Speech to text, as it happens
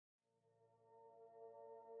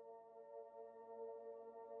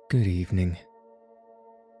Good evening.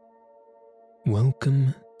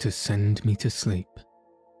 Welcome to Send Me to Sleep,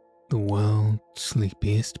 the world's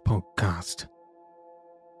sleepiest podcast.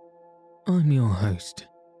 I'm your host,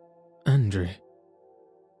 Andrew.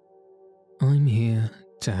 I'm here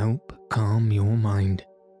to help calm your mind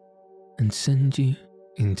and send you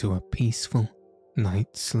into a peaceful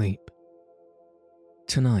night's sleep.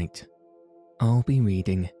 Tonight, I'll be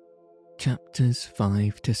reading chapters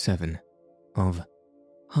 5 to 7 of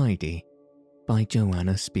Heidi by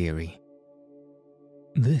Joanna Speary.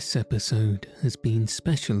 This episode has been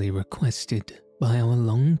specially requested by our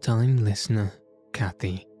long-time listener,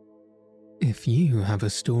 Kathy. If you have a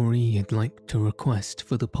story you'd like to request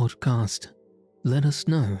for the podcast, let us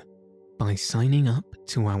know by signing up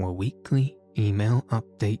to our weekly email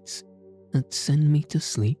updates at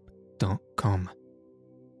sendmetosleep.com.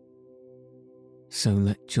 So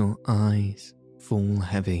let your eyes fall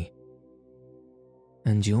heavy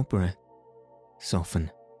and your breath soften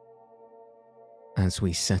as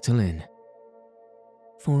we settle in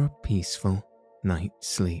for a peaceful night's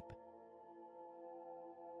sleep.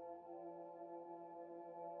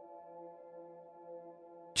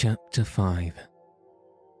 Chapter 5.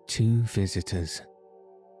 Two Visitors.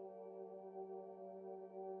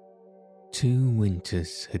 2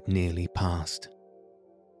 winters had nearly passed.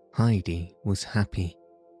 Heidi was happy,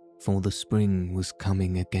 for the spring was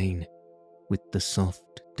coming again, with the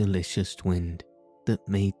soft, delicious wind that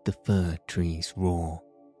made the fir trees roar.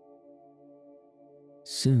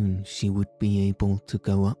 Soon she would be able to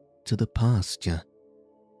go up to the pasture,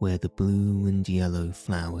 where the blue and yellow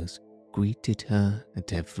flowers greeted her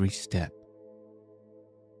at every step.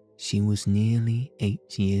 She was nearly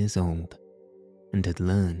 8 years old, and had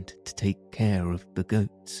learned to take care of the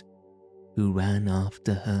goats, who ran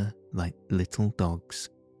after her like little dogs.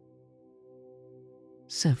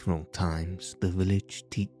 Several times the village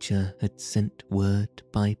teacher had sent word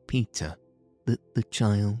by Peter that the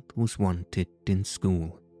child was wanted in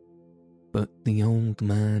school, but the old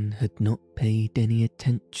man had not paid any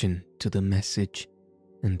attention to the message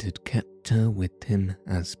and had kept her with him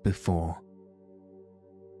as before.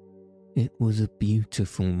 It was a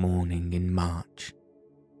beautiful morning in March.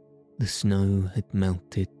 The snow had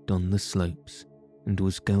melted on the slopes and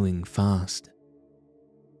was going fast.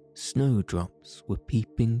 Snowdrops were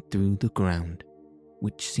peeping through the ground,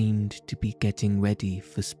 which seemed to be getting ready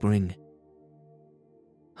for spring.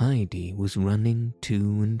 Heidi was running to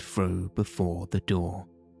and fro before the door,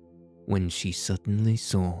 when she suddenly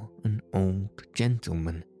saw an old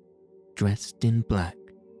gentleman, dressed in black,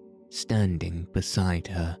 standing beside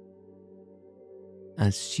her.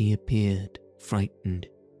 As she appeared frightened,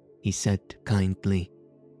 he said kindly,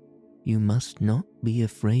 "You must not be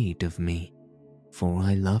afraid of me, for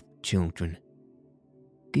I love children.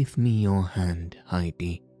 Give me your hand,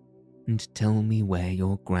 Heidi, and tell me where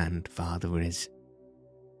your grandfather is."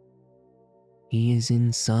 "He is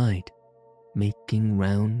inside, making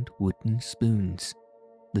round wooden spoons,"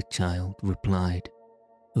 the child replied,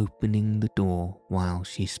 opening the door while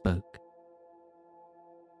she spoke.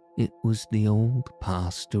 It was the old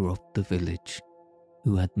pastor of the village,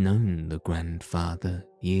 who had known the grandfather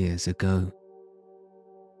years ago.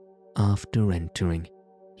 After entering,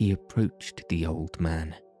 he approached the old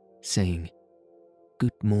man, saying,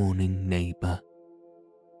 "Good morning, neighbour."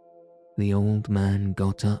 The old man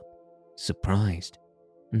got up, surprised,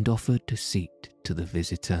 and offered a seat to the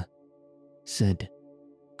visitor, said,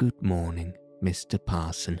 "Good morning, Mr.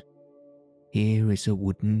 Parson. Here is a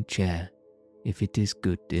wooden chair, if it is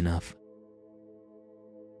good enough."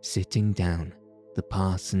 Sitting down, the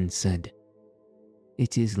parson said,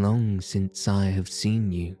 "It is long since I have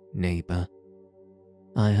seen you, neighbour.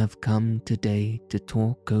 I have come today to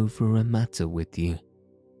talk over a matter with you.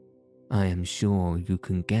 I am sure you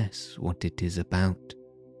can guess what it is about."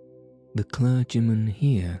 The clergyman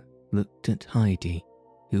here looked at Heidi,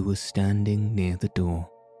 who was standing near the door.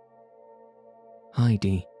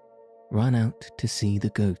 "Heidi, run out to see the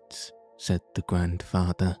goats," said the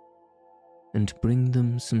grandfather, "and bring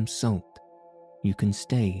them some salt. You can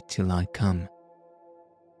stay till I come."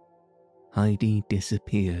 Heidi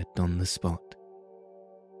disappeared on the spot.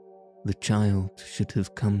 "The child should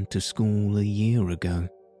have come to school a year ago,"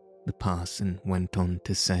 the parson went on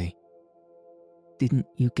to say. "Didn't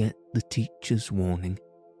you get the teacher's warning?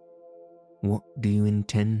 What do you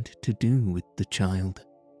intend to do with the child?"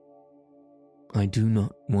 "I do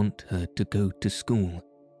not want her to go to school,"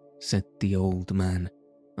 said the old man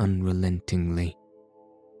unrelentingly.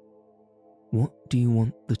 "What do you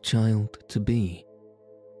want the child to be?"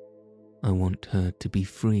 "I want her to be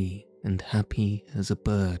free and happy as a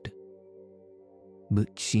bird.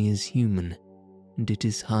 But she is human and it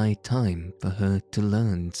is high time for her to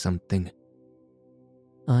learn something.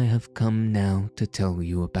 I have come now to tell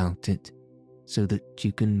you about it, so that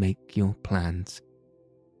you can make your plans.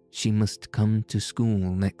 She must come to school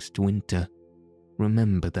next winter.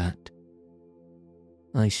 Remember that."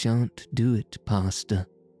 "I shan't do it, Pastor,"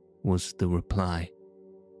 was the reply.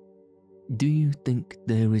 "Do you think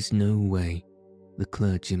there is no way?" the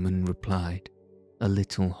clergyman replied, a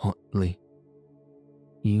little hotly.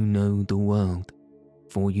 "You know the world,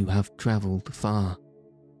 for you have travelled far.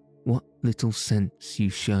 What little sense you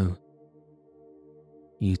show.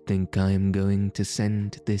 You think I am going to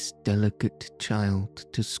send this delicate child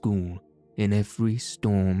to school in every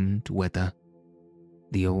storm and weather?"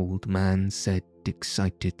 the old man said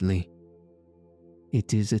excitedly.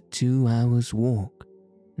 "It is a 2 hours' walk,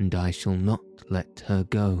 and I shall not let her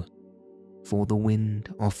go, for the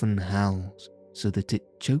wind often howls so that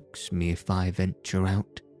it chokes me if I venture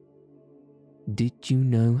out. Did you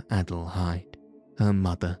know Adelheid, her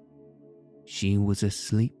mother? She was a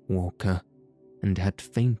sleepwalker and had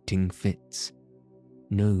fainting fits.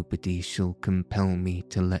 Nobody shall compel me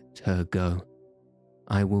to let her go.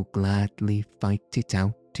 I will gladly fight it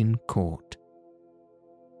out in court."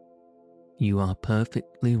 "You are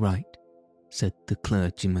perfectly right," said the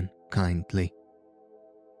clergyman kindly.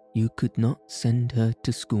 "You could not send her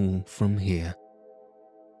to school from here.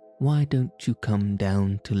 Why don't you come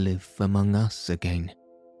down to live among us again?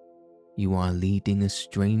 You are leading a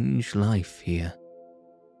strange life here.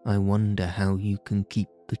 I wonder how you can keep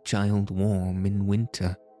the child warm in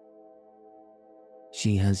winter.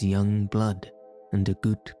 She has young blood and a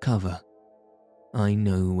good cover. I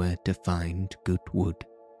know where to find good wood,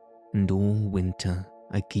 and all winter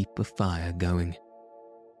I keep a fire going.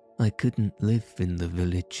 I couldn't live in the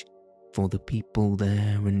village, for the people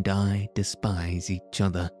there and I despise each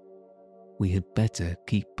other. We had better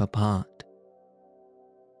keep apart."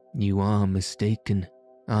 "You are mistaken,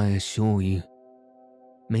 I assure you.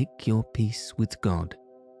 Make your peace with God,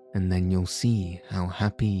 and then you'll see how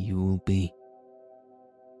happy you will be."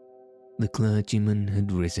 The clergyman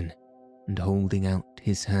had risen, and holding out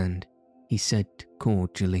his hand, he said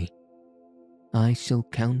cordially, "I shall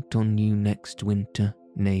count on you next winter,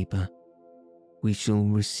 neighbour. We shall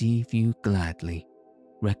receive you gladly,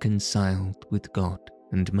 reconciled with God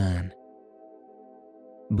and man."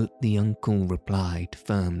 But the uncle replied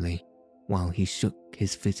firmly, while he shook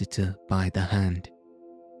his visitor by the hand,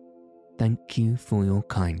 "Thank you for your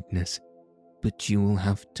kindness, but you will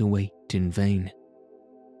have to wait in vain."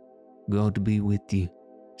 "God be with you,"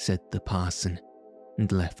 said the parson, and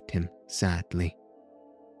left him sadly.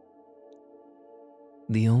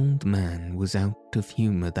 The old man was out of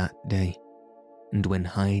humour that day, and when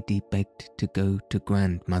Heidi begged to go to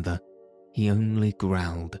grandmother, he only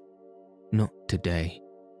growled, "Not today."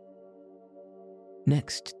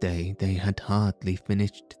 Next day they had hardly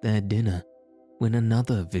finished their dinner when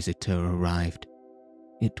another visitor arrived.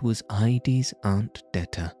 It was Heidi's Aunt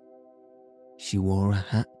Detta. She wore a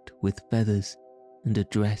hat with feathers and a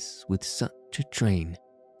dress with such a train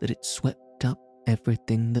that it swept up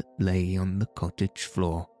everything that lay on the cottage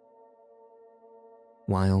floor.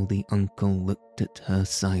 While the uncle looked at her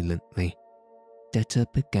silently, Detta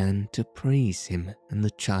began to praise him and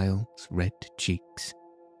the child's red cheeks.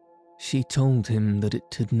 She told him that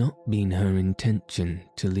it had not been her intention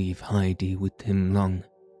to leave Heidi with him long,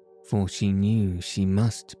 for she knew she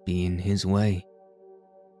must be in his way.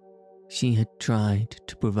 She had tried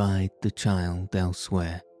to provide the child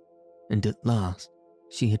elsewhere, and at last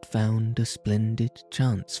she had found a splendid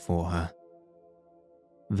chance for her.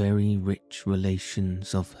 Very rich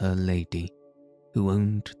relations of her lady, who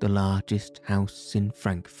owned the largest house in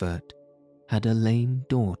Frankfurt, had a lame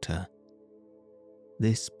daughter.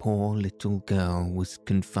 This poor little girl was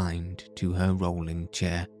confined to her rolling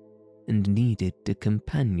chair and needed a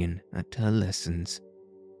companion at her lessons.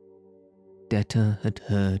 Detta had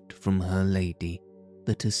heard from her lady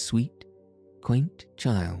that a sweet, quaint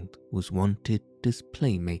child was wanted as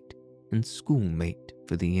playmate and schoolmate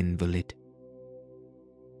for the invalid.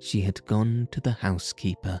 She had gone to the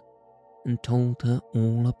housekeeper and told her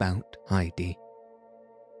all about Heidi.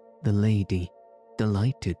 The lady,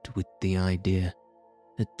 delighted with the idea,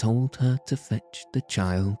 had told her to fetch the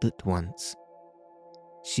child at once.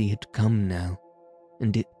 She had come now,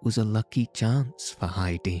 and it was a lucky chance for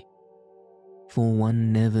Heidi, for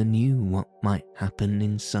one never knew what might happen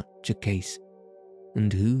in such a case,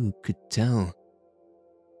 and who could tell?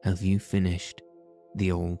 "Have you finished?"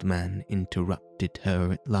 the old man interrupted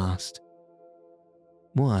her at last.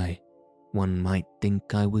 "Why, one might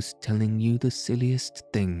think I was telling you the silliest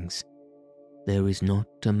things. There is not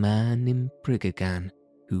a man in Briggagan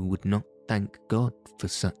who would not thank God for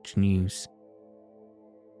such news.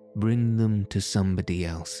 Bring them to somebody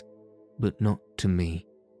else, but not to me,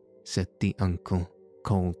 said the uncle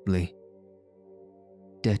coldly.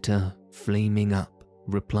 Detta, flaming up,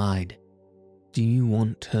 replied, Do you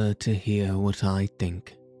want her to hear what I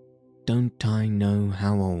think? Don't I know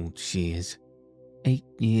how old she is? 8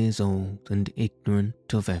 years old and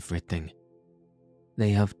ignorant of everything.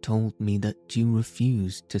 They have told me that you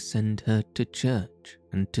refuse to send her to church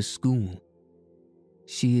and to school.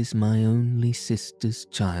 She is my only sister's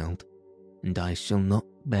child, and I shall not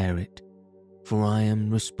bear it, for I am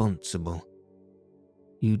responsible.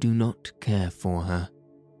 You do not care for her.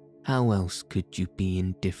 How else could you be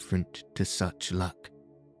indifferent to such luck?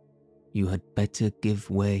 You had better give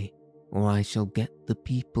way, or I shall get the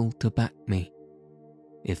people to back me.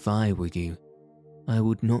 If I were you, I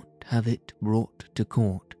would not have it brought to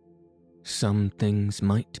court. Some things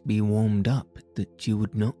might be warmed up that you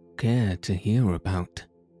would not care to hear about.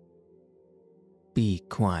 Be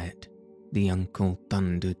quiet, the uncle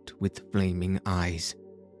thundered with flaming eyes.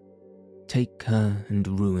 Take her and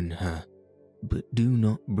ruin her, but do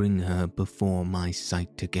not bring her before my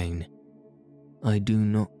sight again. I do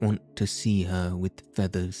not want to see her with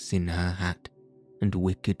feathers in her hat and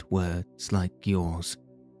wicked words like yours.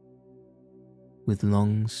 With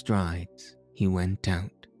long strides, he went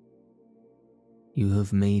out. You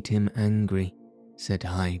have made him angry, said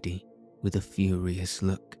Heidi with a furious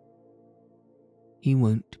look. He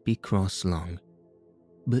won't be cross long.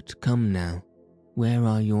 But come now, where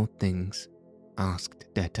are your things? Asked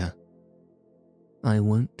Detta. I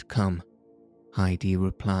won't come, Heidi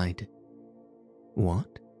replied.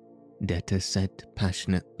 What? Detta said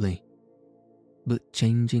passionately. But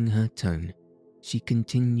changing her tone, she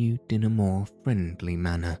continued in a more friendly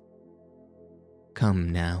manner. Come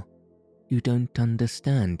now, you don't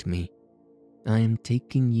understand me. I am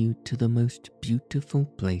taking you to the most beautiful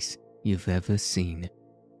place you've ever seen.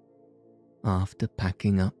 After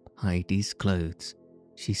packing up Heidi's clothes,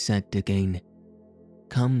 she said again,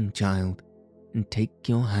 Come, child, and take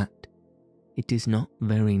your hat. It is not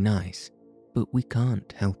very nice, but we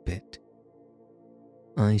can't help it.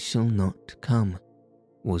 I shall not come,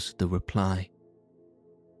 was the reply.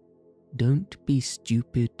 Don't be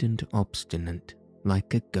stupid and obstinate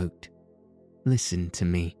like a goat. Listen to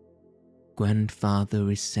me.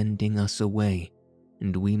 Grandfather is sending us away,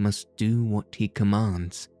 and we must do what he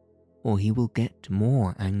commands, or he will get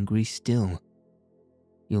more angry still.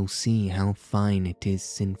 You'll see how fine it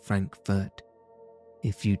is in Frankfurt.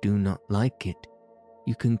 If you do not like it,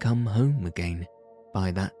 you can come home again.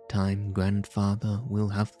 By that time, Grandfather will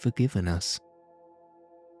have forgiven us.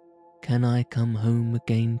 Can I come home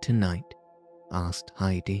again tonight? Asked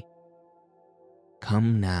Heidi.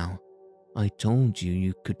 Come now. I told you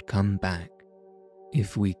you could come back.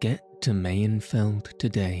 If we get to Mayenfeld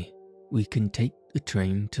today, we can take the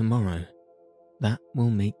train tomorrow. That will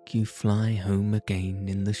make you fly home again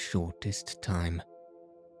in the shortest time.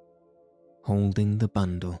 Holding the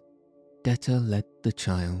bundle, Detta led the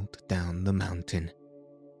child down the mountain.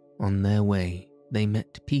 On their way, they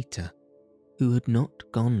met Peter, who had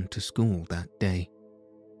not gone to school that day.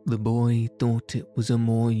 The boy thought it was a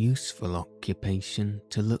more useful occupation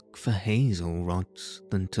to look for hazel rods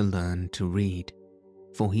than to learn to read,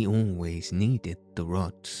 for he always needed the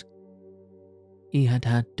rods. He had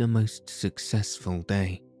had a most successful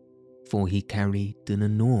day, for he carried an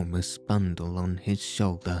enormous bundle on his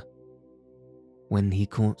shoulder. When he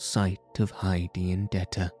caught sight of Heidi and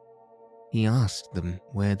Detta, he asked them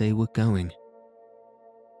where they were going.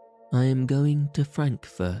 I am going to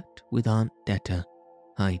Frankfurt with Aunt Detta,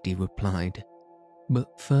 Heidi replied.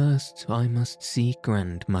 But first I must see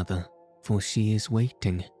Grandmother, for she is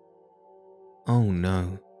waiting. Oh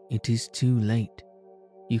no, it is too late.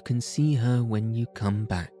 You can see her when you come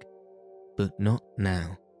back, but not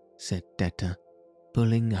now, said Detta,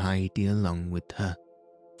 pulling Heidi along with her,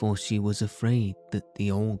 for she was afraid that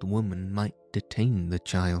the old woman might detain the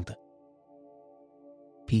child.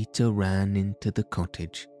 Peter ran into the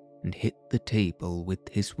cottage and hit the table with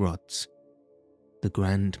his rods. The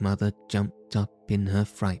grandmother jumped up in her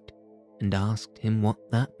fright and asked him what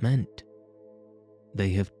that meant. They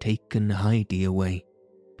have taken Heidi away,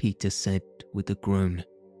 Peter said with a groan.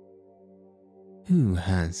 Who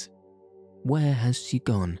has? Where has she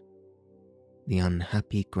gone? The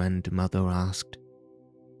unhappy grandmother asked.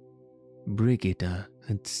 Brigida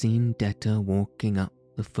had seen Detta walking up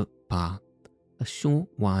the footpath a short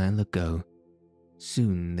while ago.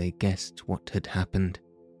 Soon they guessed what had happened.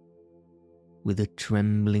 With a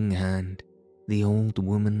trembling hand, the old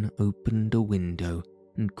woman opened a window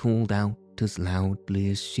and called out as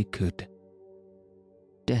loudly as she could.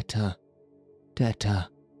 Detta, Detta,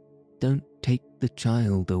 don't take the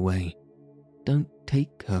child away. Don't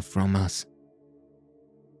take her from us."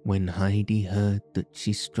 When Heidi heard that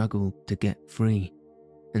she struggled to get free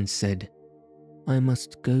and said, "I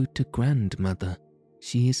must go to grandmother,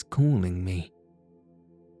 she is calling me."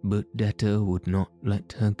 But Detta would not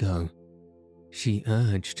let her go. She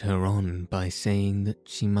urged her on by saying that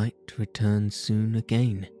she might return soon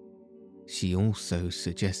again. She also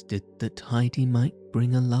suggested that Heidi might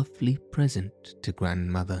bring a lovely present to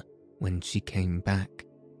grandmother when she came back.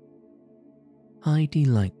 Heidi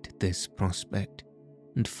liked this prospect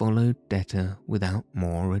and followed Detta without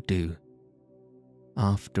more ado.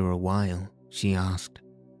 After a while, she asked,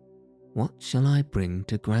 "What shall I bring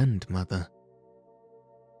to grandmother?"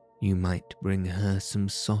 "You might bring her some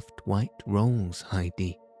soft white rolls,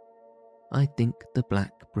 Heidi. I think the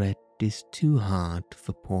black bread is too hard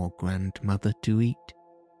for poor grandmother to eat."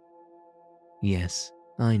 "Yes,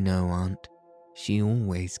 I know, Aunt. She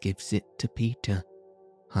always gives it to Peter,"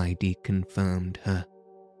 Heidi confirmed her.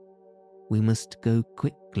 "We must go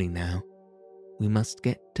quickly now. We must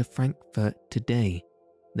get to Frankfurt today,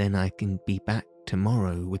 then I can be back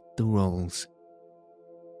tomorrow with the rolls."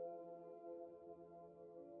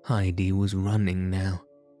 Heidi was running now,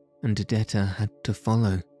 and Detta had to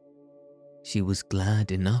follow. She was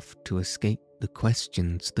glad enough to escape the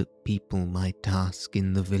questions that people might ask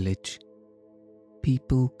in the village.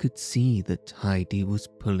 People could see that Heidi was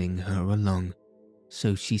pulling her along,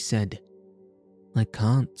 so she said, "I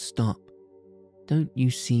can't stop. Don't you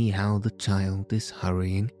see how the child is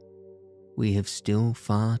hurrying? We have still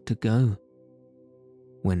far to go."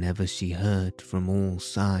 Whenever she heard from all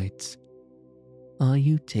sides, "Are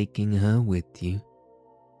you taking her with you?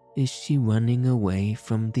 Is she running away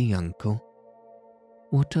from the uncle?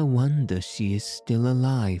 What a wonder she is still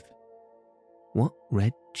alive. What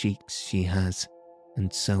red cheeks she has,"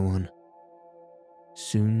 and so on.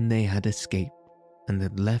 Soon they had escaped and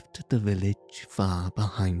had left the village far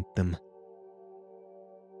behind them.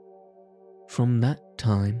 From that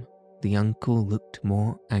time, the uncle looked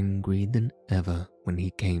more angry than ever when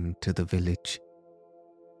he came to the village.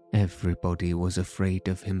 Everybody was afraid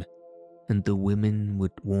of him, and the women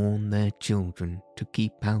would warn their children to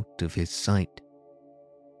keep out of his sight.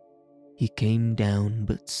 He came down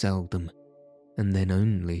but seldom, and then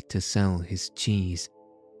only to sell his cheese,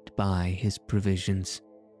 to buy his provisions.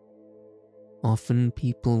 Often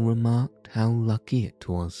people remarked how lucky it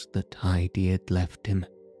was that Heidi had left him.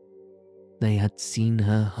 They had seen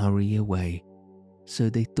her hurry away, so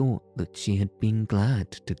they thought that she had been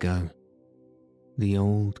glad to go. The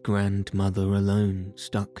old grandmother alone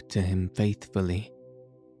stuck to him faithfully.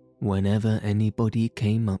 Whenever anybody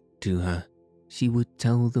came up to her, she would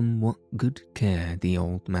tell them what good care the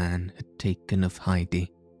old man had taken of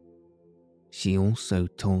Heidi. She also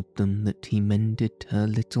told them that he mended her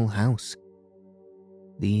little house.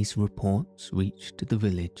 These reports reached the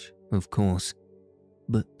village, of course,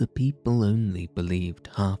 but the people only believed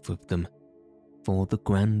half of them, for the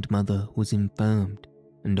grandmother was infirmed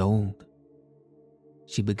and old.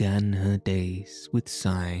 She began her days with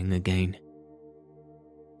sighing again.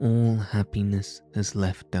 All happiness has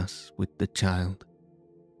left us with the child.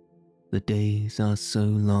 The days are so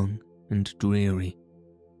long and dreary,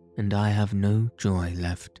 and I have no joy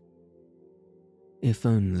left. If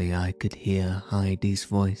only I could hear Heidi's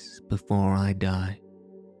voice before I die,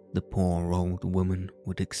 the poor old woman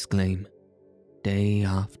would exclaim, day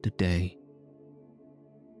after day.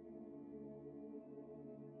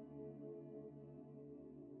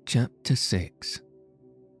 Chapter 6.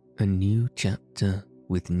 A new chapter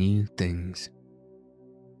with new things.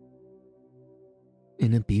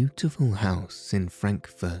 In a beautiful house in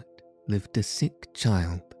Frankfurt lived a sick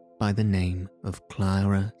child by the name of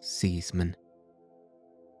Clara Seesman.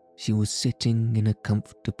 She was sitting in a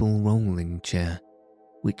comfortable rolling chair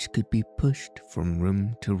which could be pushed from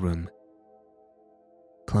room to room.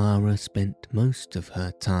 Clara spent most of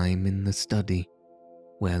her time in the study,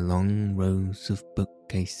 where long rows of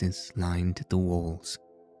bookcases lined the walls.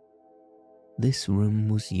 This room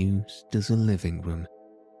was used as a living room,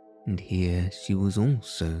 and here she was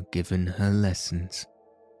also given her lessons.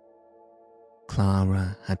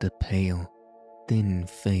 Clara had a pale, thin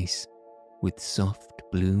face with soft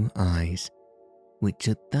blue eyes, which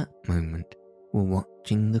at that moment were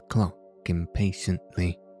watching the clock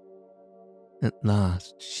impatiently. At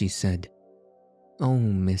last she said, "Oh,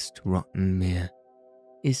 Miss Rottenmeier,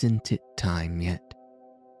 isn't it time yet?"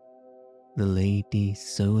 The lady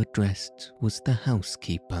so addressed was the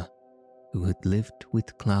housekeeper, who had lived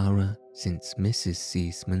with Clara since Mrs.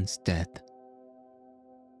 Seesman's death.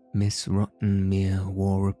 Miss Rottenmeier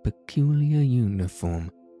wore a peculiar uniform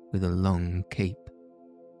with a long cape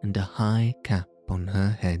and a high cap on her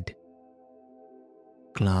head.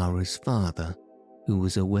 Clara's father, who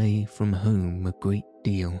was away from home a great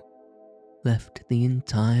deal, left the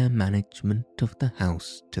entire management of the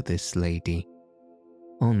house to this lady,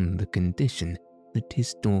 on the condition that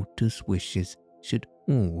his daughter's wishes should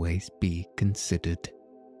always be considered.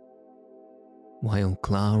 While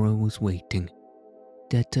Clara was waiting,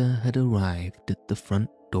 Detta had arrived at the front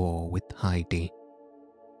door with Heidi.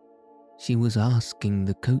 She was asking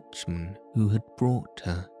the coachman who had brought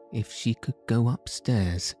her if she could go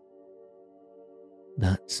upstairs.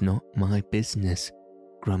 "That's not my business,"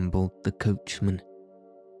 grumbled the coachman.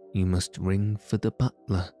 "You must ring for the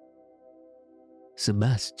butler."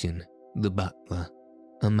 Sebastian, the butler,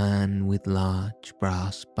 a man with large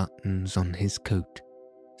brass buttons on his coat,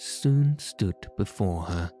 soon stood before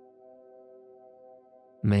her.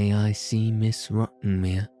 "May I see Miss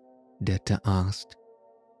Rottenmeier?" Detta asked.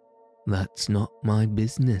 "That's not my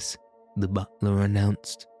business," the butler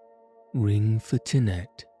announced. "Ring for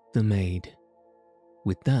Tinette, the maid."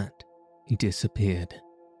 With that, he disappeared.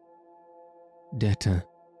 Detta,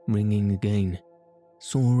 ringing again,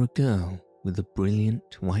 saw a girl with a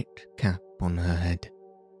brilliant white cap on her head,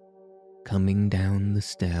 coming down the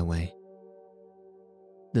stairway.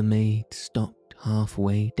 The maid stopped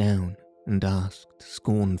halfway down and asked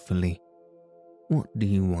scornfully, "What do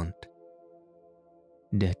you want?"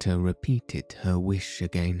 Detta repeated her wish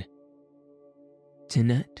again.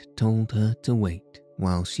 Tinette told her to wait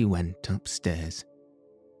while she went upstairs,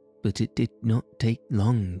 but it did not take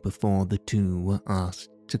long before the two were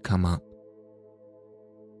asked to come up.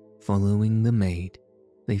 Following the maid,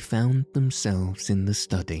 they found themselves in the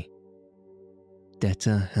study.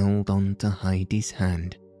 Detta held on to Heidi's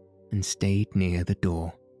hand and stayed near the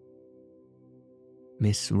door.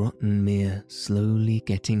 Miss Rottenmeier, slowly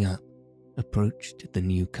getting up, approached the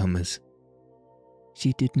newcomers.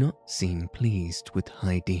 She did not seem pleased with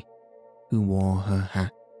Heidi, who wore her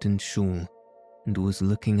hat and shawl and was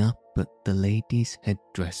looking up at the lady's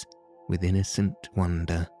headdress with innocent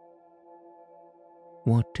wonder.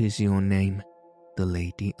 "What is your name?" the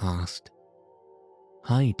lady asked.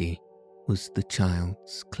 "Heidi," was the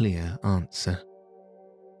child's clear answer.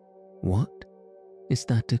 "What? Is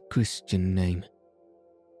that a Christian name?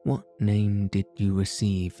 What name did you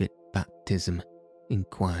receive at baptism?"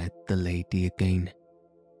 inquired the lady again.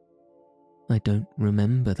 "I don't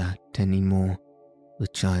remember that anymore," the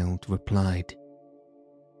child replied.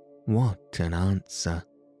 "What an answer!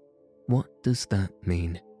 What does that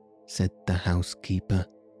mean?" said the housekeeper,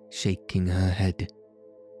 shaking her head.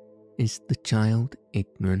 "Is the child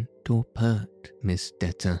ignorant or pert, Miss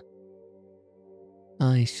Detta?"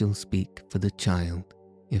 "I shall speak for the child,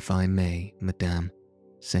 if I may, madame,"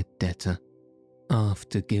 said Detta,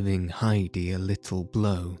 after giving Heidi a little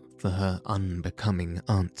blow for her unbecoming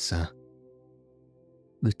answer.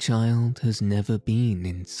 "The child has never been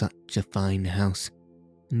in such a fine house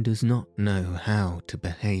and does not know how to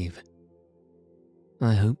behave.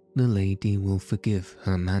 I hope the lady will forgive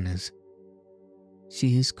her manners.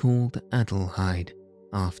 She is called Adelheid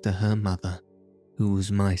after her mother, who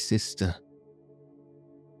was my sister."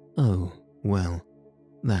 "Oh, well,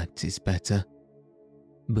 that is better.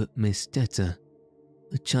 But Miss Detta,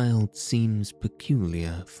 the child seems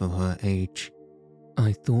peculiar for her age.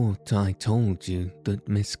 I thought I told you that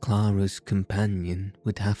Miss Clara's companion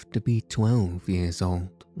would have to be 12 years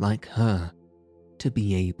old, like her, to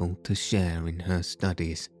be able to share in her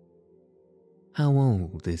studies. How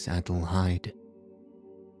old is Adelheid?"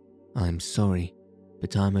 "I'm sorry,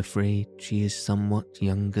 but I'm afraid she is somewhat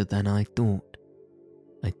younger than I thought.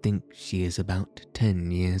 I think she is about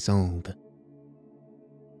 10 years old."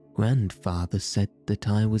 "Grandfather said that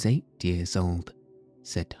I was 8 years old,"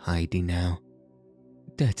 said Heidi now.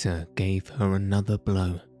 Detta gave her another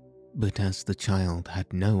blow, but as the child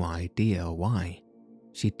had no idea why,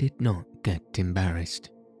 she did not get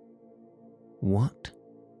embarrassed. "What?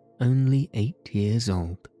 Only 8 years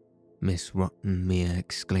old?" Miss Rottenmeier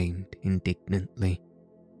exclaimed indignantly.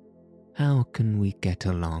 "How can we get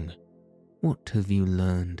along? What have you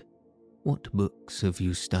learned? What books have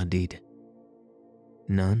you studied?"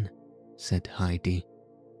 "None," said Heidi.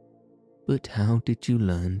 "But how did you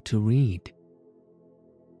learn to read?"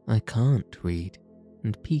 "I can't read,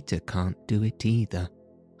 and Peter can't do it either,"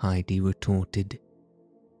 Heidi retorted.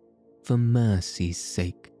 "For mercy's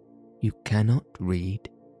sake, you cannot read?"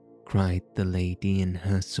 cried the lady in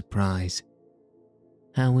her surprise.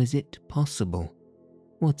 "How is it possible?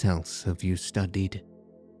 What else have you studied?"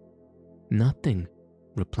 "Nothing,"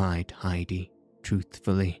 replied Heidi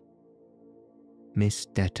truthfully. "Miss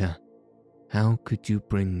Detta, how could you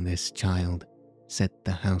bring this child, said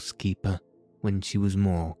the housekeeper when she was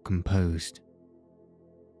more composed.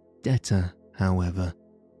 Detta, however,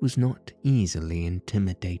 was not easily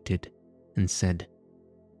intimidated and said,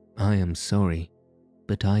 "I am sorry,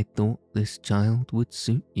 but I thought this child would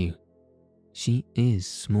suit you. She is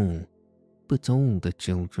small, but older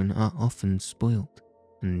children are often spoilt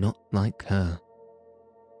and not like her.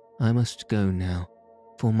 I must go now,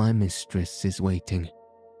 for my mistress is waiting.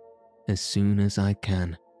 As soon as I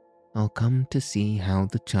can, I'll come to see how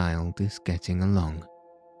the child is getting along."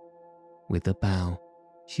 With a bow,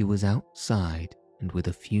 she was outside and with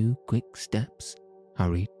a few quick steps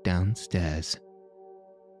hurried downstairs.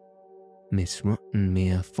 Miss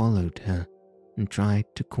Rottenmeier followed her and tried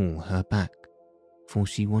to call her back, for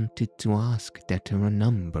she wanted to ask Detta a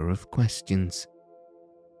number of questions.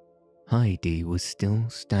 Heidi was still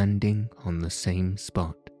standing on the same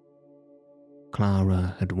spot.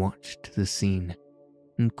 Clara had watched the scene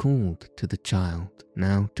and called to the child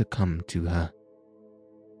now to come to her.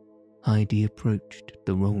 Heidi approached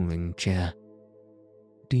the rolling chair.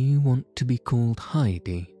 "Do you want to be called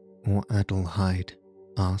Heidi or Adelheid?"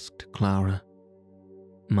 asked Clara.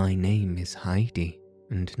 "My name is Heidi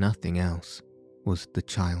and nothing else," was the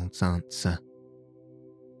child's answer.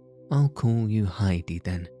 "I'll call you Heidi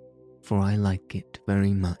then, for I like it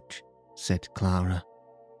very much," said Clara.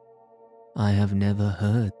 "I have never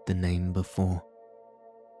heard the name before.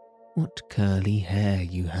 What curly hair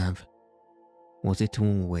you have. Was it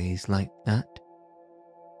always like that?"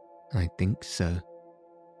 "I think so."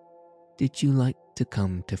 "Did you like to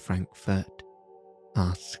come to Frankfurt?"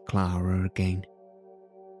 asked Clara again.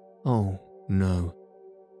 "Oh, no,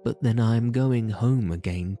 but then I am going home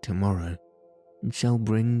again tomorrow and shall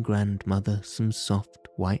bring grandmother some soft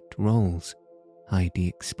white rolls," Heidi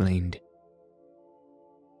explained.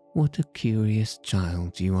 "What a curious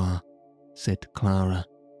child you are," said Clara.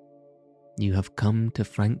 "You have come to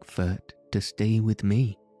Frankfurt to stay with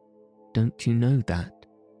me. Don't you know that?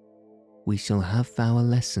 We shall have our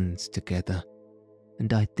lessons together,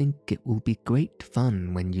 and I think it will be great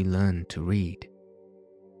fun when you learn to read.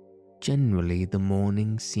 Generally the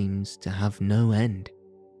morning seems to have no end,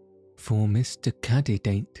 for Mr.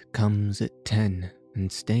 Candidate comes at 10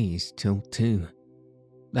 and stays till 2.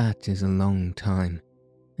 That is a long time,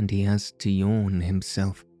 and he has to yawn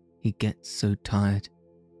himself, he gets so tired.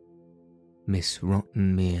 Miss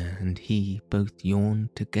Rottenmeier and he both yawn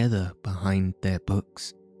together behind their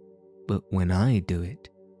books, but when I do it,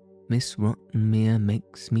 Miss Rottenmeier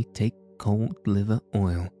makes me take cold liver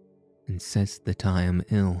oil and says that I am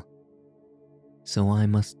ill. So I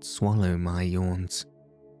must swallow my yawns,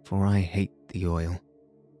 for I hate the oil.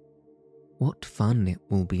 What fun it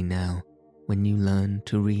will be now when you learn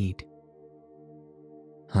to read."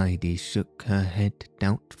 Heidi shook her head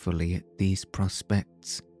doubtfully at these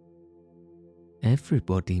prospects.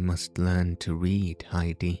 "Everybody must learn to read,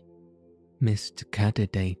 Heidi. Mr.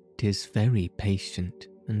 Candidate is very patient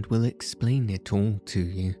and will explain it all to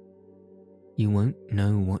you. You won't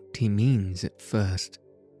know what he means at first,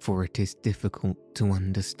 for it is difficult to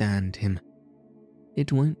understand him.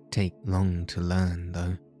 It won't take long to learn,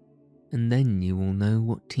 though, and then you will know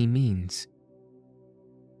what he means."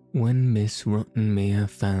 When Miss Rottenmeier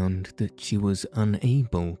found that she was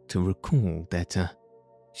unable to recall Detta,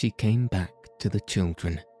 she came back to the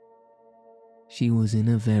children. She was in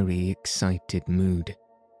a very excited mood,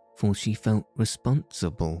 for she felt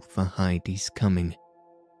responsible for Heidi's coming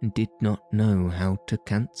and did not know how to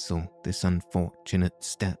cancel this unfortunate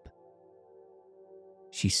step.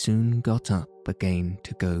 She soon got up again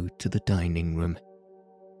to go to the dining room,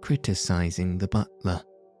 criticizing the butler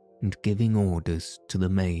and giving orders to the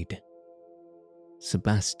maid.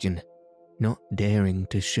 Sebastian, not daring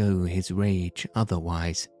to show his rage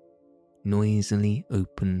otherwise, noisily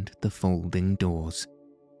opened the folding doors.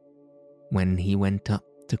 When he went up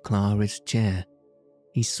to Clara's chair,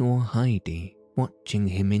 he saw Heidi watching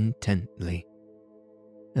him intently.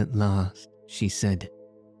 At last she said,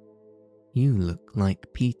 "You look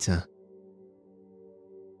like Peter."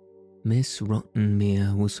 Miss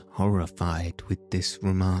Rottenmeier was horrified with this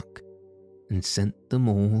remark and sent them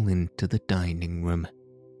all into the dining room.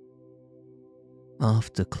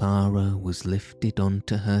 After Clara was lifted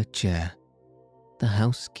onto her chair, the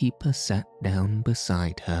housekeeper sat down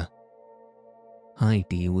beside her.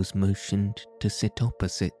 Heidi was motioned to sit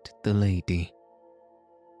opposite the lady.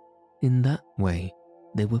 In that way,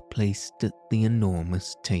 they were placed at the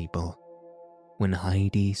enormous table. When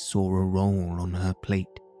Heidi saw a roll on her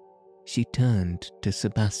plate, she turned to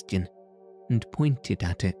Sebastian and pointed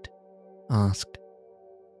at it, asked,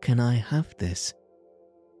 "Can I have this?"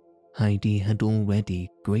 Heidi had already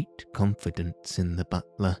great confidence in the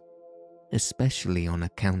butler, especially on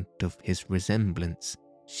account of his resemblance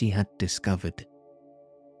she had discovered.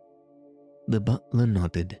 The butler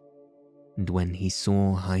nodded, and when he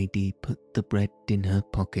saw Heidi put the bread in her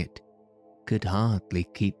pocket, could hardly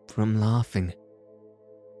keep from laughing.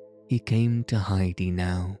 He came to Heidi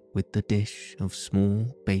now with the dish of small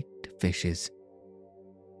baked fishes.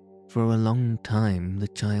 For a long time the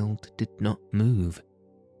child did not move.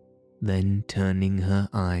 Then turning her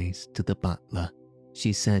eyes to the butler,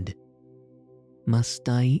 she said, "Must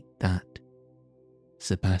I eat that?"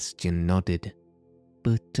 Sebastian nodded,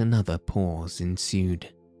 but another pause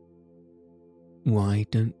ensued. "Why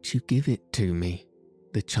don't you give it to me?"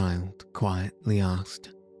 the child quietly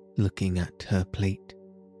asked, looking at her plate.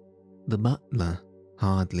 The butler,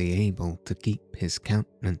 hardly able to keep his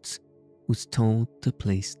countenance, was told to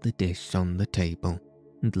place the dish on the table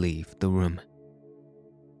and leave the room.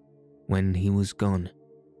 When he was gone,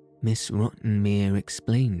 Miss Rottenmeier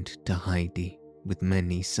explained to Heidi with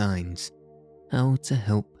many signs how to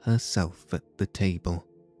help herself at the table.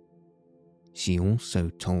 She also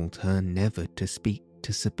told her never to speak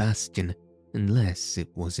to Sebastian unless it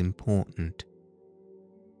was important.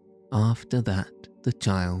 After that, the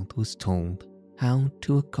child was told how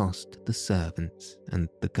to accost the servants and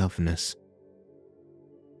the governess.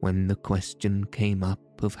 When the question came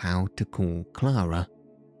up of how to call Clara,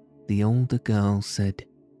 the older girl said,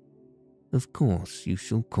 "Of course you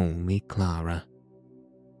shall call me Clara."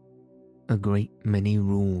 A great many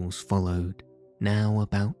rules followed now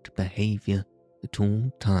about behaviour at all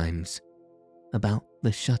times, about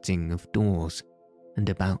the shutting of doors and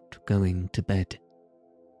about going to bed,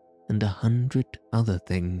 and 100 other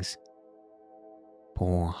things.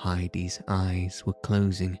 Poor Heidi's eyes were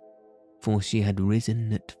closing, for she had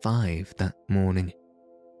risen at 5 that morning,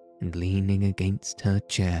 and leaning against her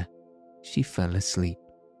chair, she fell asleep.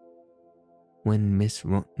 When Miss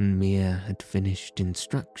Rottenmeier had finished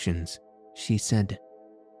instructions, she said,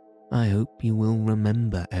 "I hope you will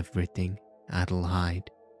remember everything, Adelheid.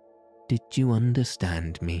 Did you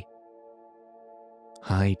understand me?"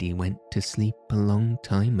 "Heidi went to sleep a long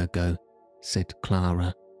time ago," said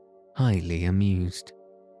Clara, highly amused.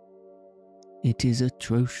 "It is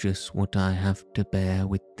atrocious what I have to bear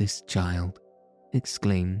with this child,"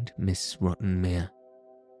 exclaimed Miss Rottenmeier,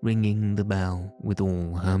 ringing the bell with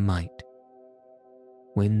all her might.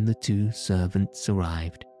 When the 2 servants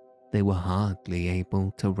arrived, they were hardly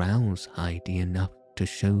able to rouse Heidi enough to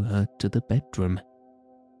show her to the bedroom.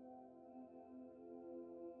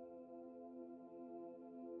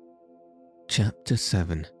 Chapter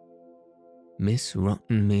 7. Miss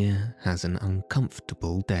Rottenmeier has an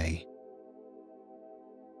uncomfortable day.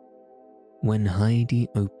 When Heidi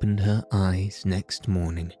opened her eyes next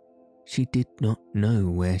morning, she did not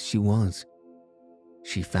know where she was.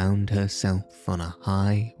 She found herself on a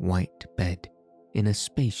high white bed in a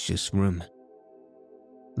spacious room.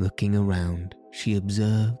 Looking around, she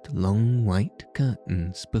observed long white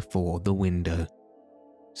curtains before the window,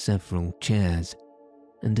 several chairs,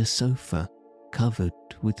 and a sofa covered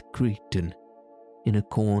with cretonne. In a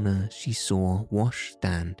corner she saw a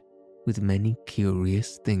washstand with many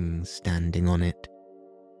curious things standing on it.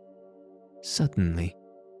 Suddenly,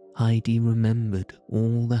 Heidi remembered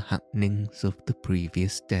all the happenings of the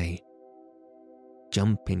previous day.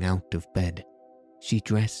 Jumping out of bed, she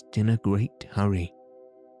dressed in a great hurry.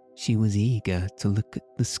 She was eager to look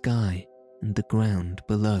at the sky and the ground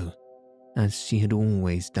below, as she had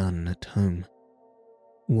always done at home.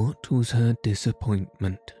 What was her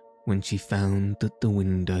disappointment when she found that the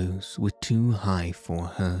windows were too high for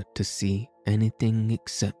her to see anything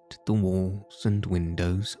except the walls and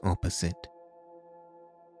windows opposite.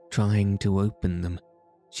 Trying to open them,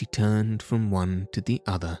 she turned from one to the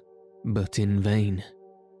other, but in vain.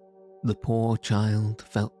 The poor child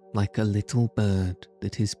felt like a little bird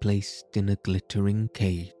that is placed in a glittering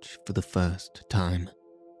cage for the first time.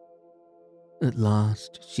 At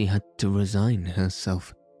last she had to resign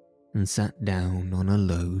herself and sat down on a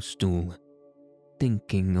low stool,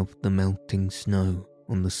 thinking of the melting snow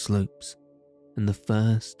on the slopes and the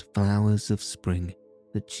first flowers of spring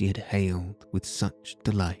that she had hailed with such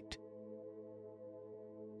delight.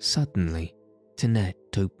 Suddenly,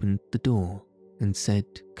 Tinette opened the door and said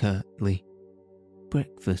curtly,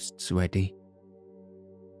 "Breakfast's ready."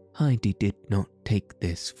 Heidi did not take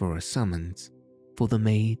this for a summons, for the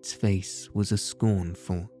maid's face was as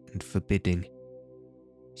scornful and forbidding.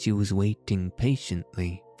 She was waiting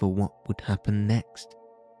patiently for what would happen next,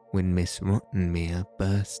 when Miss Rottenmeier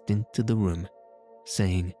burst into the room,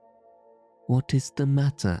 saying, "What is the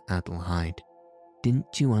matter, Adelheid?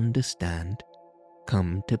 Didn't you understand?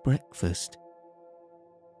 Come to breakfast."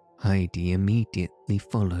 Heidi immediately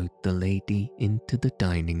followed the lady into the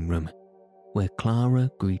dining room, where Clara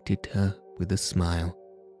greeted her with a smile.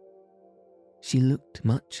 She looked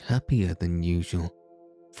much happier than usual,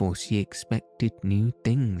 for she expected new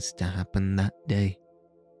things to happen that day.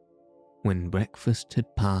 When breakfast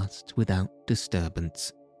had passed without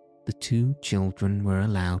disturbance, the two children were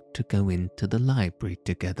allowed to go into the library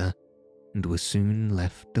together and were soon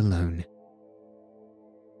left alone.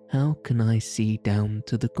 "How can I see down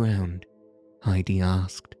to the ground?" Heidi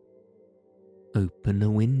asked. "Open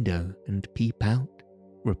a window and peep out,"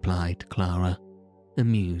 replied Clara,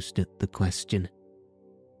 amused at the question.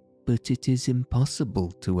 "But it is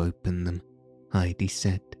impossible to open them," Heidi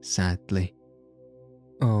said sadly.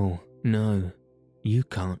 "Oh, no, you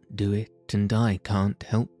can't do it and I can't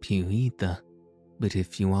help you either. But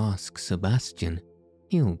if you ask Sebastian,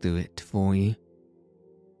 he'll do it for you."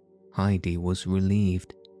 Heidi was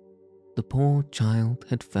relieved. The poor child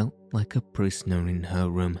had felt like a prisoner in her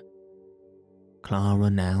room. Clara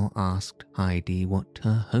now asked Heidi what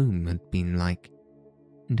her home had been like,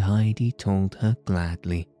 and Heidi told her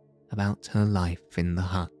gladly about her life in the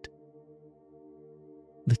hut.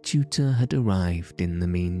 The tutor had arrived in the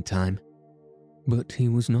meantime, but he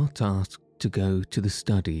was not asked to go to the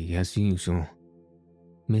study as usual.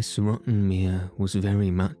 Miss Rottenmeier was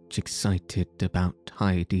very much excited about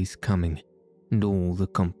Heidi's coming and all the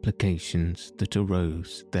complications that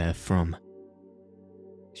arose therefrom.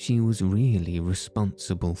 She was really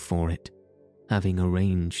responsible for it, having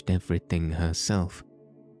arranged everything herself.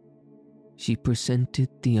 She presented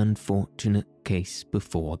the unfortunate case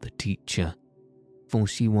before the teacher, for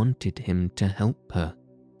she wanted him to help her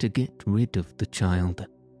to get rid of the child.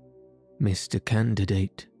 Mr.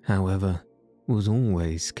 Candidate, however, was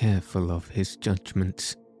always careful of his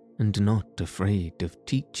judgments and not afraid of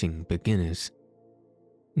teaching beginners.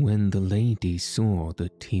 When the lady saw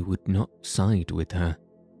that he would not side with her,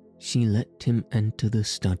 she let him enter the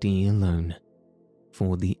study alone,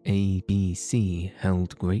 for the ABC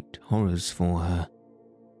held great horrors for her.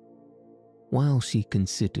 While she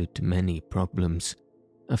considered many problems,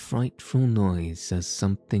 a frightful noise as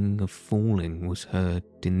something of falling was heard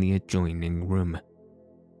in the adjoining room,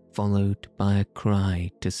 followed by a cry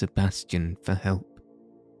to Sebastian for help.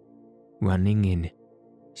 Running in,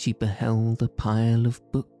 she beheld a pile of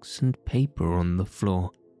books and paper on the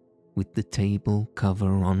floor, with the table cover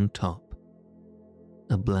on top.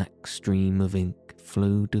 A black stream of ink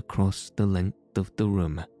flowed across the length of the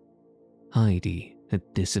room. Heidi had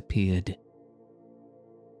disappeared.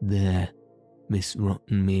 "There," Miss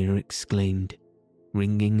Rottenmeier exclaimed,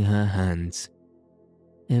 wringing her hands.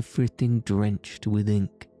 "Everything drenched with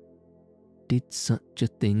ink. Did such a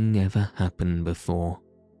thing ever happen before?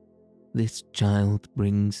 This child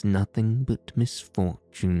brings nothing but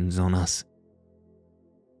misfortunes on us."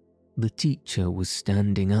 The teacher was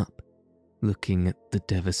standing up, looking at the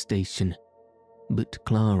devastation, but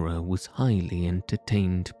Clara was highly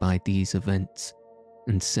entertained by these events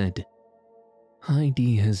and said,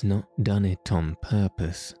 "Heidi has not done it on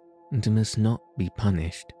purpose and must not be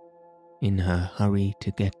punished. In her hurry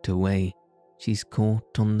to get away, she's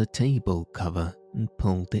caught on the table cover and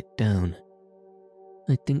pulled it down.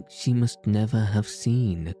 I think she must never have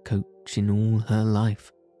seen a coach in all her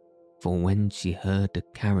life, for when she heard a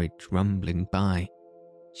carriage rumbling by,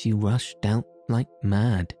 she rushed out like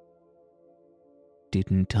mad.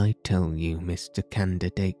 Didn't I tell you, Mr.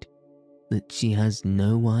 Candidate, that she has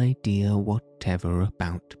no idea whatever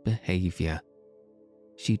about behaviour?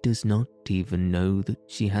 She does not even know that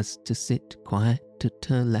she has to sit quiet at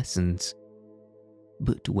her lessons.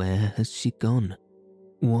 But where has she gone?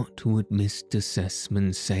 What would Mr.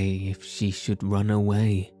 Sessman say if she should run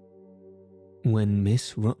away?" When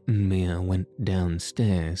Miss Rottenmeier went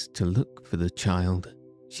downstairs to look for the child,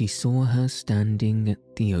 she saw her standing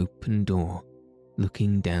at the open door,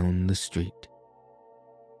 looking down the street.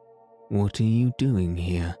 "What are you doing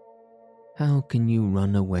here? How can you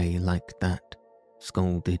run away like that?"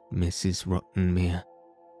 scolded Mrs. Rottenmeier.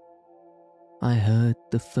 "I heard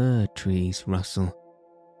the fir trees rustle,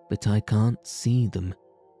 but I can't see them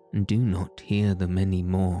and do not hear them any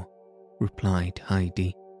more," replied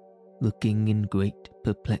Heidi, looking in great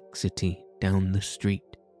perplexity down the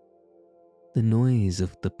street. The noise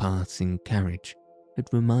of the passing carriage had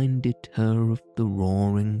reminded her of the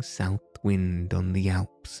roaring south wind on the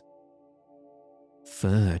Alps.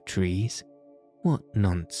 "Fir trees? What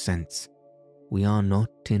nonsense! We are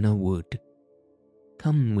not in a wood.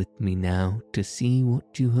 Come with me now to see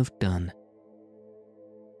what you have done."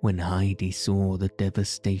 When Heidi saw the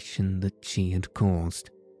devastation that she had caused,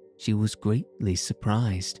 she was greatly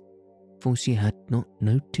surprised, for she had not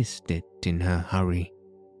noticed it in her hurry.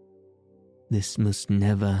 "This must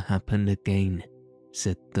never happen again,"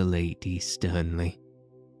 said the lady sternly.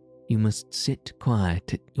 "You must sit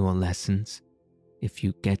quiet at your lessons. If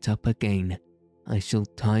you get up again, I shall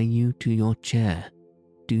tie you to your chair.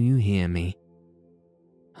 Do you hear me?"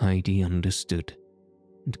 Heidi understood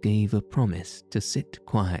and gave a promise to sit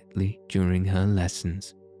quietly during her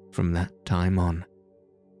lessons from that time on.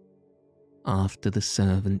 After the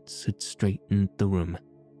servants had straightened the room,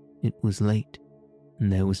 it was late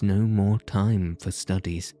and there was no more time for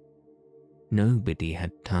studies. Nobody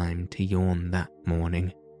had time to yawn that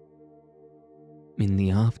morning. In the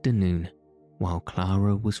afternoon, while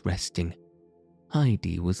Clara was resting,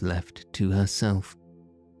 Heidi was left to herself.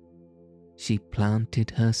 She planted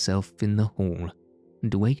herself in the hall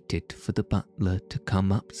and waited for the butler to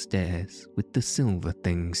come upstairs with the silver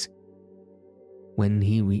things. When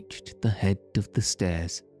he reached the head of the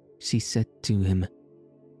stairs, she said to him,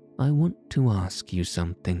 "I want to ask you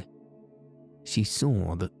something." She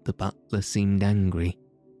saw that the butler seemed angry,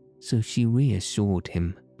 so she reassured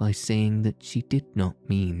him by saying that she did not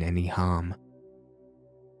mean any harm.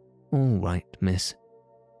 "All right, miss.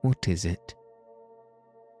 What is it?"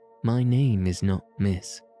 "My name is not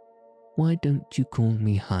Miss. Why don't you call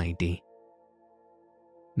me Heidi?"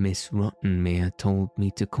 "Miss Rottenmeier told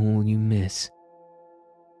me to call you Miss."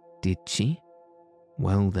 "Did she?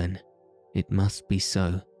 Well then, it must be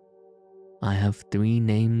so. I have 3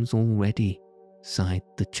 names already," sighed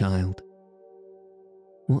the child.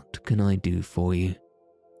 "What can I do for you?"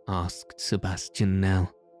 asked Sebastian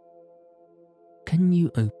now. "Can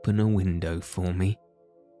you open a window for me?"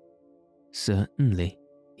 "Certainly,"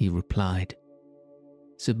 he replied.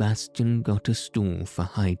 Sebastian got a stool for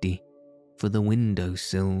Heidi, for the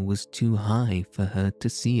windowsill was too high for her to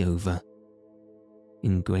see over.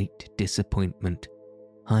 In great disappointment,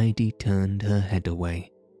 Heidi turned her head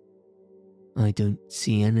away. "I don't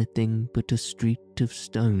see anything but a street of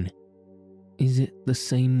stone. Is it the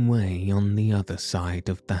same way on the other side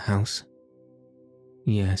of the house?"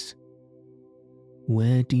 "Yes."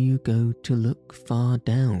 "Where do you go to look far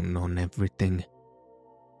down on everything?"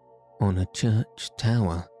 "On a church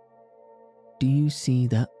tower. Do you see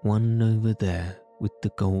that one over there with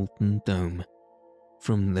the golden dome?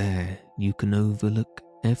 From there you can overlook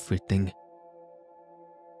everything."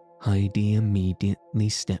 Heidi immediately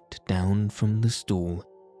stepped down from the stool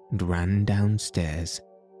and ran downstairs.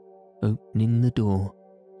 Opening the door,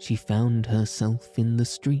 she found herself in the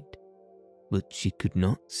street, but she could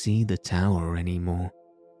not see the tower anymore.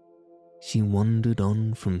 She wandered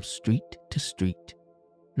on from street to street,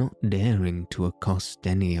 not daring to accost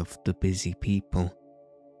any of the busy people.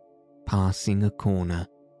 Passing a corner,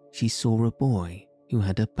 she saw a boy who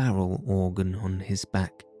had a barrel organ on his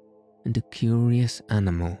back and a curious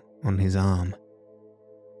animal on his arm.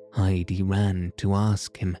 Heidi ran to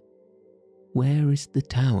ask him, "Where is the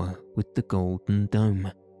tower with the golden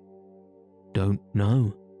dome?" "Don't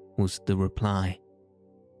know," was the reply.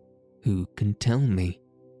 "Who can tell me?"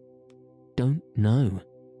 "Don't know."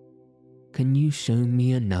 "Can you show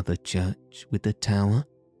me another church with a tower?"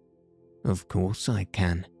 "Of course I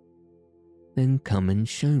can." "Then come and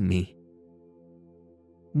show me."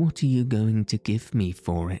 "What are you going to give me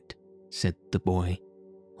for it?" said the boy,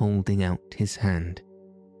 holding out his hand.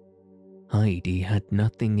 Heidi had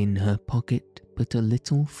nothing in her pocket but a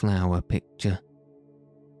little flower picture.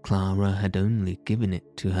 Clara had only given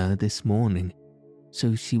it to her this morning,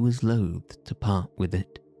 so she was loath to part with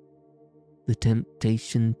it. The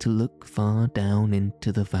temptation to look far down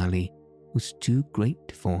into the valley was too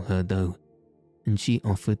great for her though, and she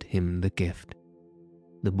offered him the gift.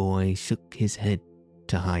 The boy shook his head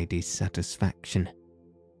to Heidi's satisfaction.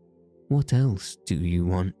 "What else do you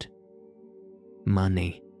want?"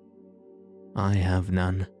 "Money." "I have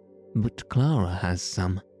none, but Clara has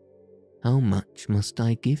some. How much must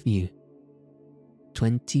I give you?"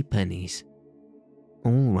 20 pennies.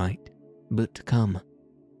 "All right, but come."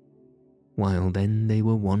 While then they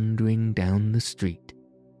were wandering down the street,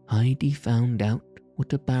 Heidi found out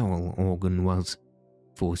what a barrel organ was,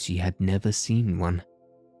 for she had never seen one.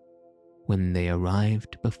 When they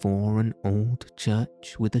arrived before an old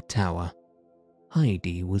church with a tower,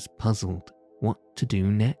 Heidi was puzzled what to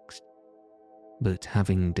do next. But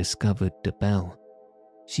having discovered a bell,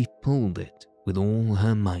 she pulled it with all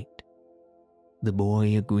her might. The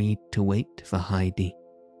boy agreed to wait for Heidi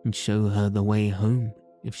and show her the way home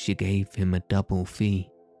if she gave him a double fee.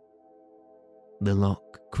 The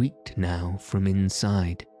lock creaked now from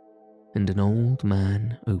inside, and an old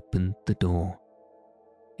man opened the door.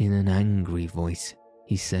 In an angry voice,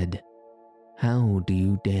 he said, "How do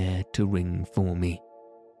you dare to ring for me?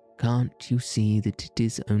 can't you see that it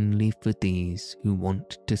is only for these who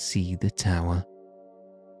want to see the tower?"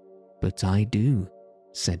 "But I do,"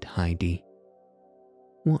 said Heidi.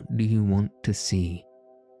 "What do you want to see?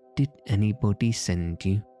 Did anybody send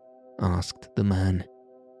you?" asked the man.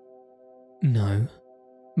 "No,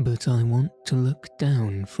 but I want to look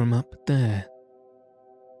down from up there."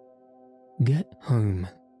 "Get home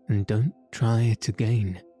and don't try it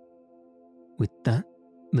again." With that,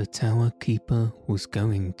 the tower keeper was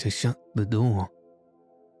going to shut the door,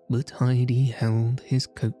 but Heidi held his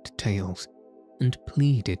coat tails and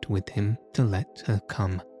pleaded with him to let her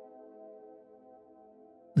come.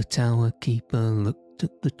 The tower keeper looked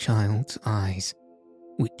at the child's eyes,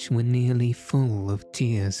 which were nearly full of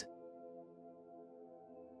tears.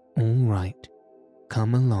 "All right,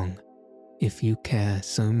 come along, if you care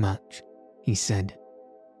so much," he said,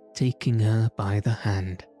 taking her by the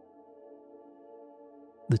hand.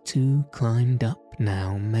 The two climbed up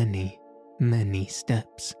now many, many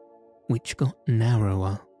steps, which got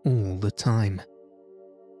narrower all the time.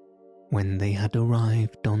 When they had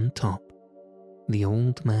arrived on top, the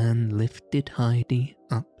old man lifted Heidi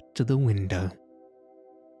up to the window.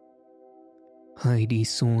 Heidi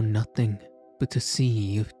saw nothing but a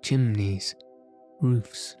sea of chimneys,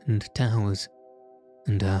 roofs and towers,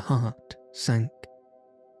 and her heart sank.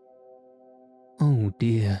 "Oh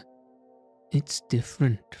dear, it's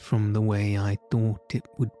different from the way I thought it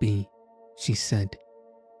would be," she said.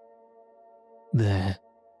 "There,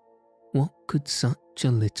 what could such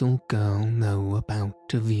a little girl know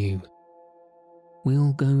about a view?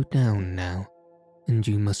 We'll go down now, and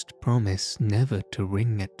you must promise never to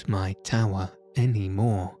ring at my tower any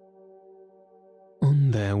more."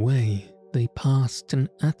 On their way, they passed an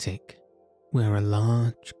attic where a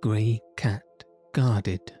large grey cat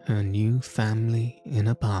guarded her new family in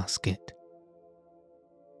a basket.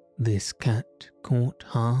 This cat caught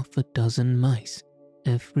half a dozen mice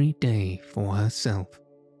every day for herself,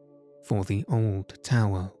 for the old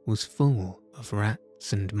tower was full of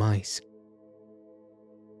rats and mice.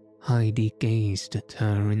 Heidi gazed at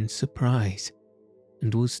her in surprise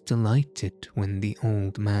and was delighted when the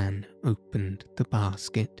old man opened the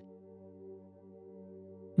basket.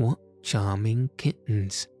 "What charming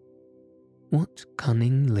kittens! What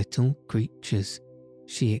cunning little creatures!"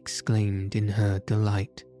 she exclaimed in her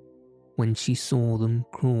delight when she saw them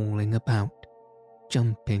crawling about,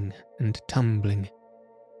 jumping and tumbling.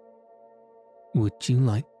 "Would you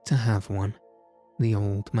like to have one?" the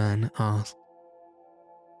old man asked.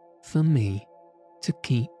 "For me, to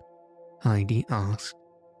keep?" Heidi asked,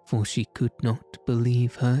 for she could not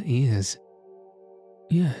believe her ears.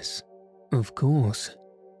 "Yes, of course.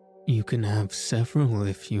 You can have several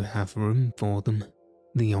if you have room for them,"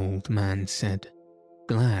 the old man said,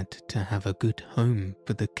 glad to have a good home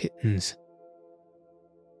for the kittens.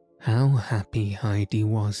 How happy Heidi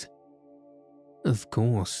was. Of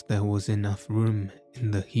course there was enough room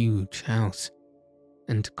in the huge house,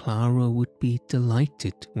 and Clara would be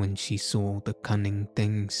delighted when she saw the cunning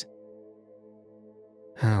things.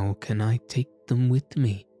 "How can I take them with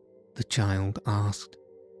me?" the child asked,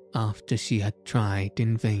 after she had tried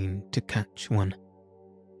in vain to catch one.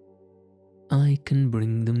 "I can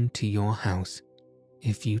bring them to your house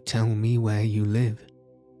if you tell me where you live,"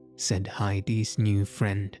 said Heidi's new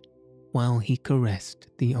friend, while he caressed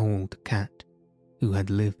the old cat, who had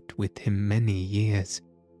lived with him many years.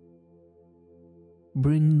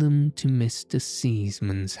 "Bring them to Mr.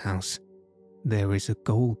 Seaman's house. There is a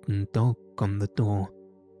golden dog on the door,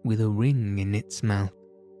 with a ring in its mouth."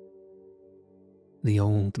 The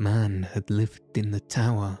old man had lived in the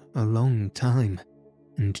tower a long time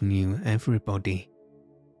and knew everybody.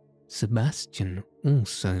 Sebastian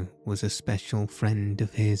also was a special friend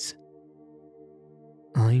of his.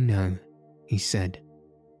 "I know," he said,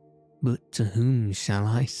 "but to whom shall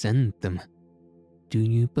I send them? Do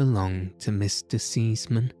you belong to Mr.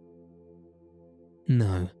 Seaman?"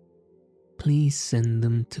 "No, please send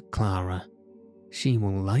them to Clara. She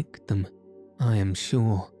will like them, I am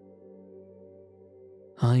sure."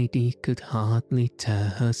 Heidi could hardly tear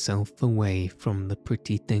herself away from the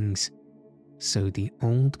pretty things, so the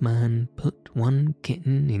old man put one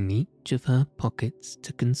kitten in each of her pockets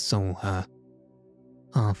to console her.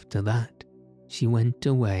 After that, she went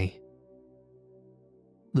away.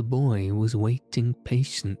 The boy was waiting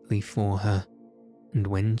patiently for her, and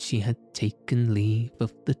when she had taken leave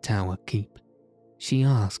of the tower keep, she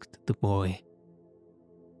asked the boy,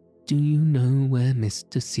 "Do you know where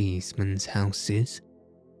Mr. Seaman's house is?"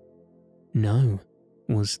 "No,"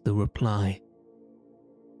 was the reply.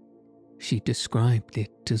 She described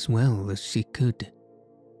it as well as she could,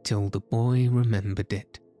 till the boy remembered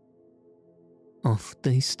it. Off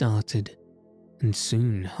they started, and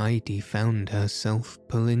soon Heidi found herself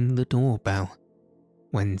pulling the doorbell.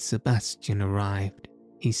 When Sebastian arrived,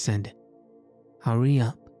 he said, "Hurry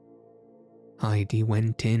up." Heidi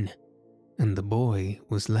went in, and the boy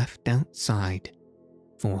was left outside,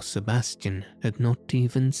 for Sebastian had not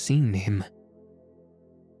even seen him.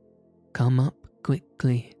 "Come up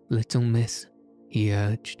quickly, little miss," he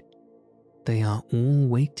urged. "They are all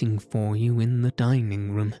waiting for you in the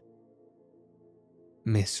dining room."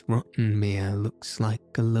 Miss Rottenmeier looks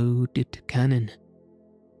like a loaded cannon.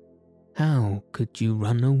 How could you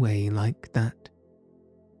run away like that?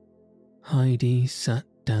 Heidi sat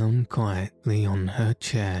down quietly on her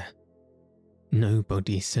chair.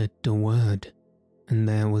 Nobody said a word, and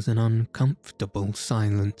there was an uncomfortable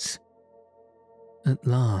silence. At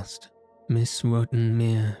last, Miss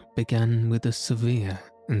Rottenmeier began with a severe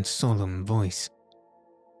and solemn voice.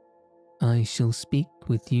 "I shall speak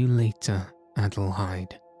with you later,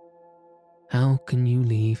 Adelheid. How can you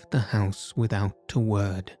leave the house without a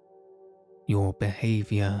word? Your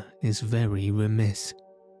behaviour is very remiss.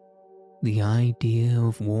 The idea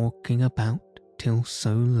of walking about till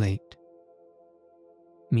so late."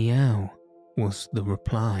 "Meow," was the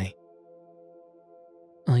reply.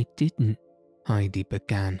 "I didn't," Heidi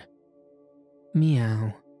began.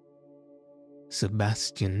 "Meow."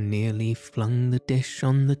 Sebastian nearly flung the dish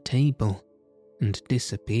on the table and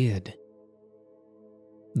disappeared.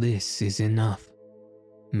 "This is enough,"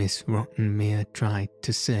 Miss Rottenmeier tried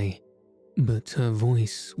to say, but her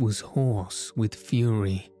voice was hoarse with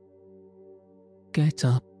fury. "Get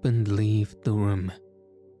up and leave the room."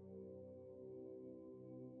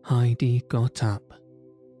 Heidi got up.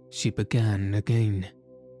 She began again.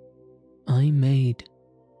 "I made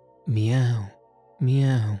meow,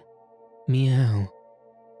 meow, meow."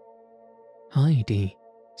 "Heidi,"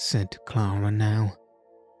 said Clara now,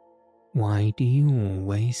 "why do you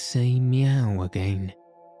always say meow again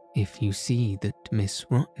if you see that Miss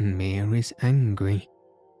Rottenmeier is angry?"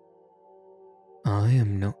 "I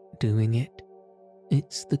am not doing it.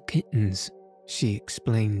 It's the kittens," she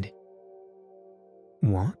explained.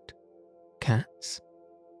 "What? Cats?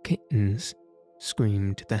 Kittens?"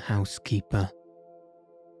 screamed the housekeeper.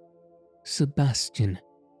 "Sebastian,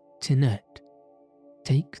 Tinette,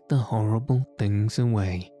 take the horrible things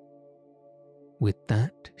away." With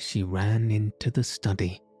that she ran into the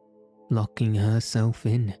study, locking herself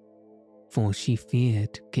in, for she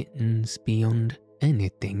feared kittens beyond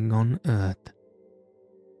anything on earth.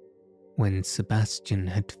 When Sebastian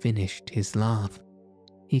had finished his laugh,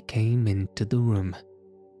 he came into the room.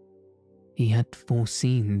 He had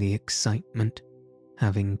foreseen the excitement,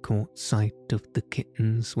 having caught sight of the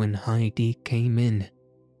kittens when Heidi came in.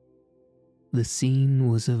 The scene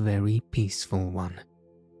was a very peaceful one.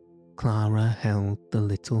 Clara held the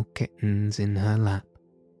little kittens in her lap,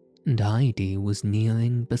 and Heidi was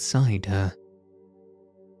kneeling beside her.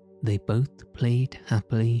 They both played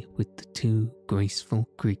happily with the two graceful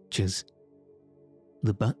creatures.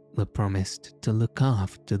 The butler promised to look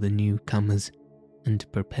after the newcomers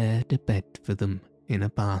and prepared a bed for them in a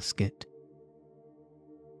basket.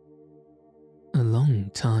 A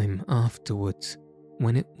long time afterwards,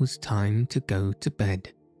 when it was time to go to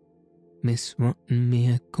bed, Miss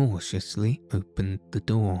Rottenmeier cautiously opened the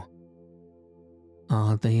door.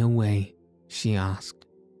 "Are they away?" she asked.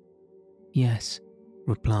 "Yes,"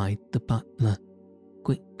 replied the butler,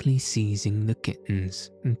 quickly seizing the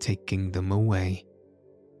kittens and taking them away.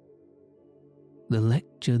 The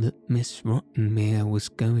lecture that Miss Rottenmeier was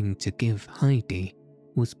going to give Heidi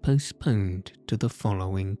was postponed to the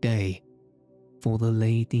following day, for the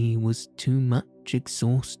lady was too much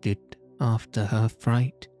exhausted after her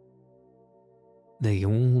fright. They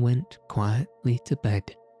all went quietly to bed,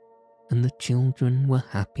 and the children were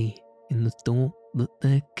happy in the thought that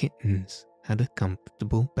their kittens had a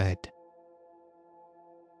comfortable bed.